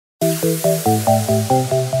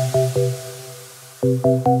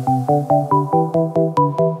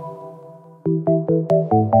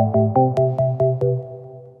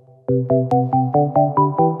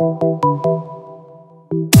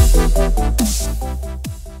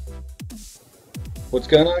What's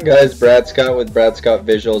going on, guys? Brad Scott with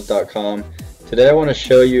bradscottvisuals.com. Today I want to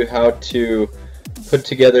show you how to put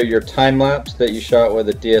together your time lapse that you shot with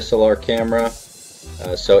a DSLR camera.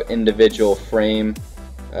 So individual frame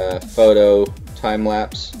photo time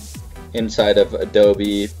lapse inside of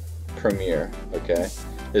Adobe Premiere. Okay,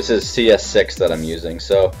 this is CS6 that I'm using.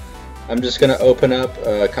 So I'm just going to open up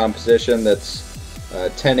a composition that's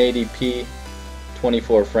 1080p,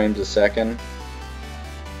 24 frames a second.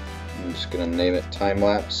 I'm just going to name it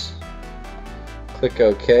time-lapse. Click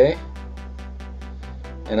OK.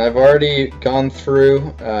 And I've already gone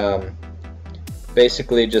through,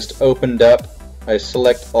 basically just opened up. I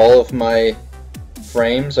select all of my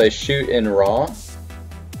frames. I shoot in RAW.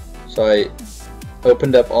 So I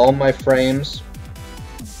opened up all my frames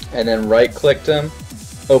and then right-clicked them,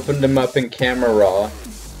 opened them up in Camera Raw,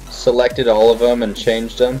 selected all of them and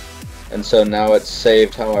changed them. And so now it's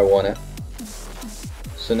saved how I want it.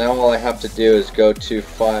 So now all I have to do is go to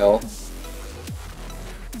File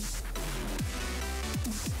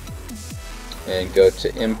and go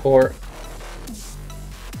to Import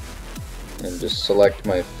and just select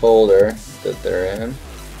my folder that they're in.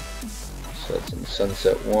 So it's in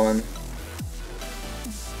Sunset 1,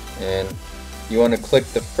 and you want to click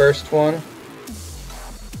the first one,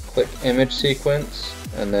 click Image Sequence,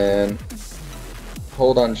 and then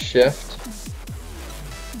hold on Shift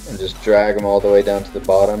and just drag them all the way down to the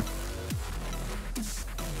bottom,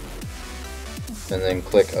 and then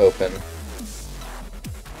click Open.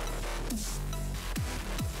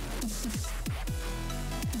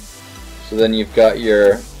 So then you've got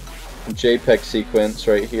your JPEG sequence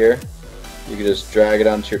right here. You can just drag it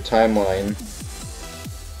onto your timeline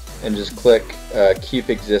and just click Keep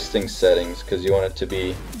Existing Settings, because you want it to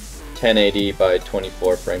be 1080 by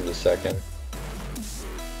 24 frames a second.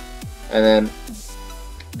 And then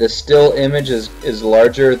the still image is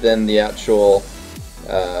larger than the actual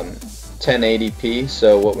 1080p,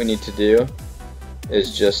 so what we need to do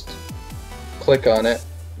is just click on it,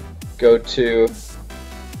 go to,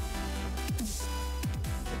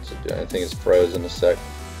 I think it's frozen a sec.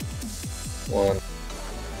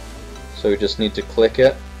 So we just need to click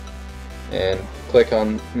it and click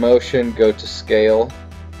on motion, go to scale,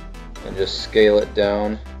 and just scale it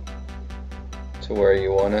down to where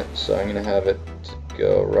you want it. So I'm going to have it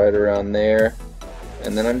go right around there,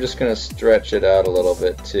 and then I'm just going to stretch it out a little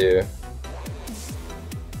bit too.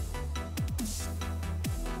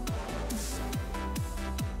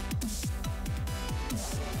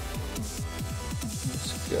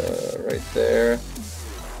 Let's go right there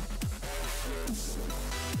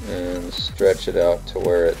and stretch it out to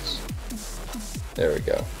where it's, there we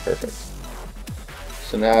go, perfect.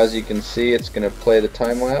 So now as you can see, it's going to play the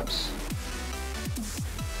time lapse.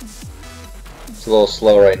 It's a little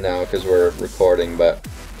slow right now because we're recording, but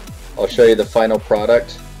I'll show you the final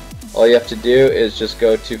product. All you have to do is just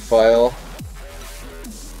go to File,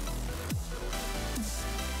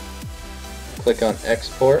 click on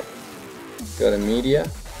Export, go to Media,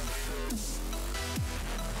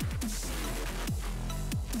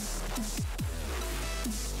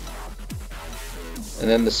 and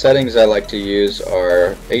then the settings I like to use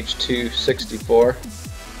are H.264,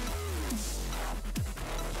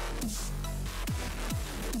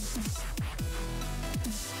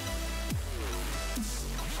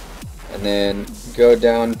 and then go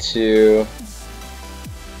down to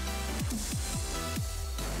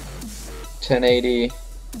 1080,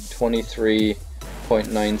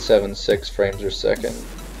 23.976 frames per second.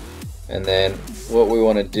 And then what we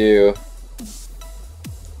want to do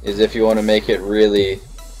is, if you want to make it really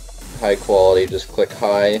high quality, just click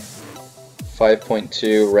High,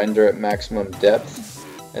 5.2, render at maximum depth,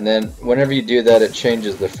 and then whenever you do that, it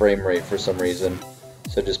changes the frame rate for some reason.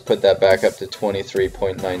 So just put that back up to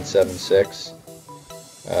 23.976.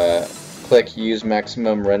 Click Use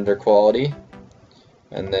Maximum Render Quality,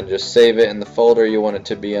 and then just save it in the folder you want it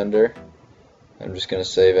to be under. I'm just going to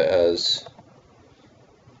save it as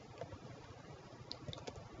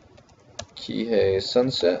Kihei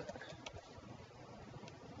Sunset.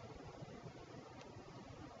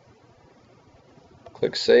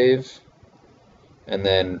 Click Save, and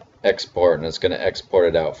then export, and it's going to export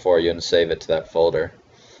it out for you and save it to that folder.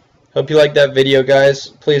 Hope you liked that video, guys.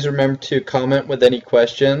 Please remember to comment with any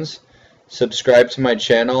questions, subscribe to my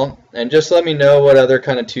channel, and just let me know what other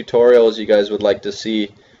kind of tutorials you guys would like to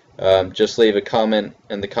see. Just leave a comment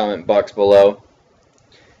in the comment box below,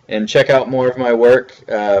 and check out more of my work,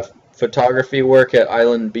 photography work at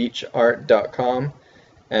islandbeachart.com,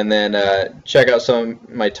 and then check out some of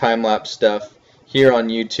my time-lapse stuff here on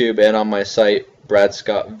YouTube and on my site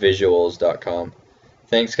bradscottvisuals.com.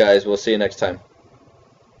 Thanks, guys. We'll see you next time.